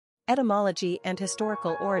Etymology and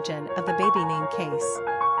historical origin of the baby name Case.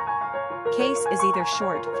 Case is either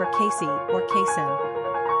short for Casey or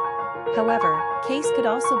Casen. However, Case could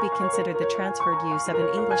also be considered the transferred use of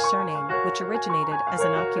an English surname which originated as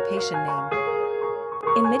an occupation name.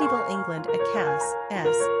 In medieval England, a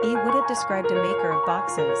cas.se would have described a maker of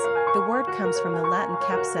boxes. The word comes from the Latin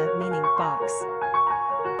capsa, meaning box.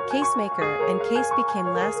 Casemaker and case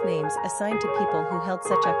became last names assigned to people who held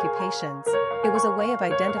such occupations. It was a way of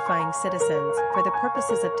identifying citizens for the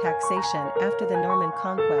purposes of taxation after the Norman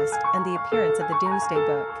conquest and the appearance of the Domesday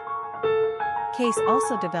Book. Case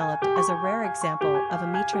also developed as a rare example of a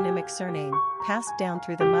metronymic surname, passed down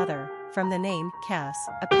through the mother, from the name Cass,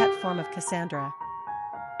 a pet form of Cassandra.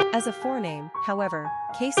 As a forename, however,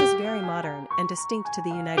 Case is very modern and distinct to the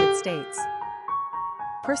United States.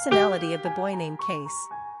 Personality of the boy named Case.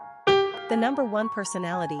 The number one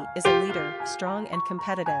personality is a leader, strong and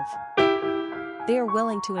competitive. They are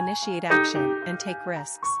willing to initiate action and take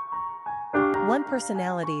risks. One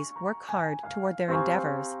personalities work hard toward their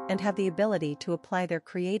endeavors and have the ability to apply their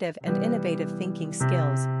creative and innovative thinking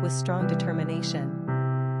skills with strong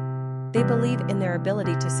determination. They believe in their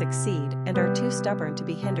ability to succeed and are too stubborn to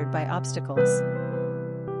be hindered by obstacles.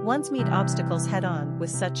 Ones meet obstacles head-on with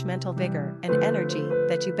such mental vigor and energy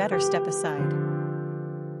that you better step aside.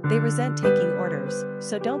 They resent taking orders,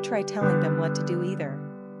 so don't try telling them what to do either.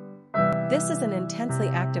 This is an intensely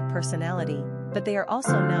active personality, but they are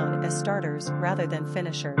also known as starters rather than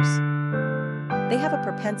finishers. They have a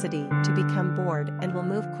propensity to become bored and will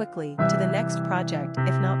move quickly to the next project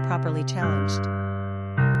if not properly challenged.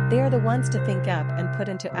 They are the ones to think up and put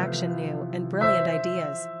into action new and brilliant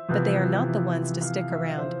ideas, but they are not the ones to stick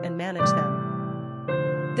around and manage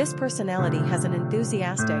them. This personality has an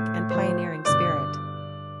enthusiastic and pioneering spirit.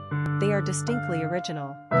 They are distinctly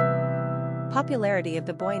original. Popularity of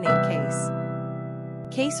the boy named Case.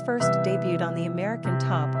 Case first debuted on the American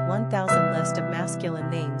Top 1000 list of masculine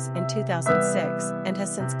names in 2006 and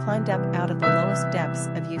has since climbed up out of the lowest depths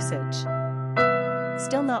of usage.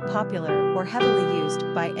 Still not popular or heavily used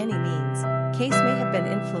by any means, Case may have been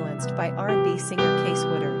influenced by R&B singer Case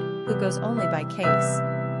Woodard, who goes only by Case.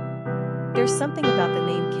 There's something about the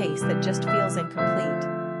name Case that just feels incomplete.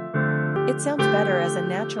 It sounds better as a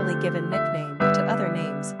naturally given nickname to other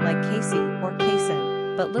names like Casey or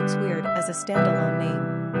Casen, but looks weird as a standalone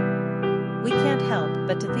name. We can't help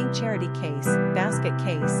but to think charity case, basket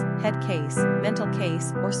case, head case, mental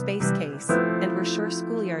case, or space case, and we're sure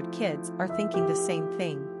schoolyard kids are thinking the same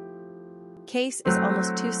thing. Case is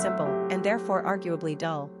almost too simple and therefore arguably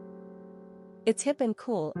dull. It's hip and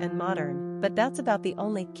cool and modern, but that's about the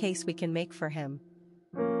only case we can make for him.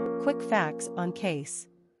 Quick facts on Case.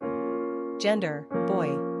 Gender,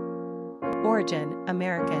 boy. Origin,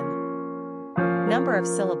 American. Number of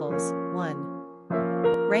syllables, 1.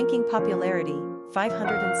 Ranking popularity,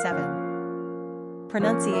 507.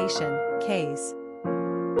 Pronunciation, Case.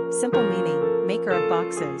 Simple meaning, maker of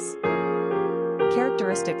boxes.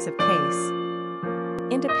 Characteristics of Case.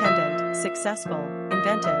 Independent, successful,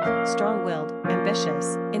 inventive, strong-willed,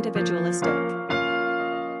 ambitious, individualistic.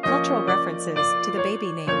 Cultural references to the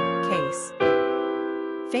baby name, Case.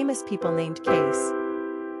 Famous people named Case.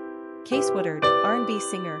 Case Woodard, R&B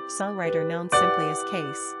singer, songwriter known simply as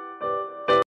Case.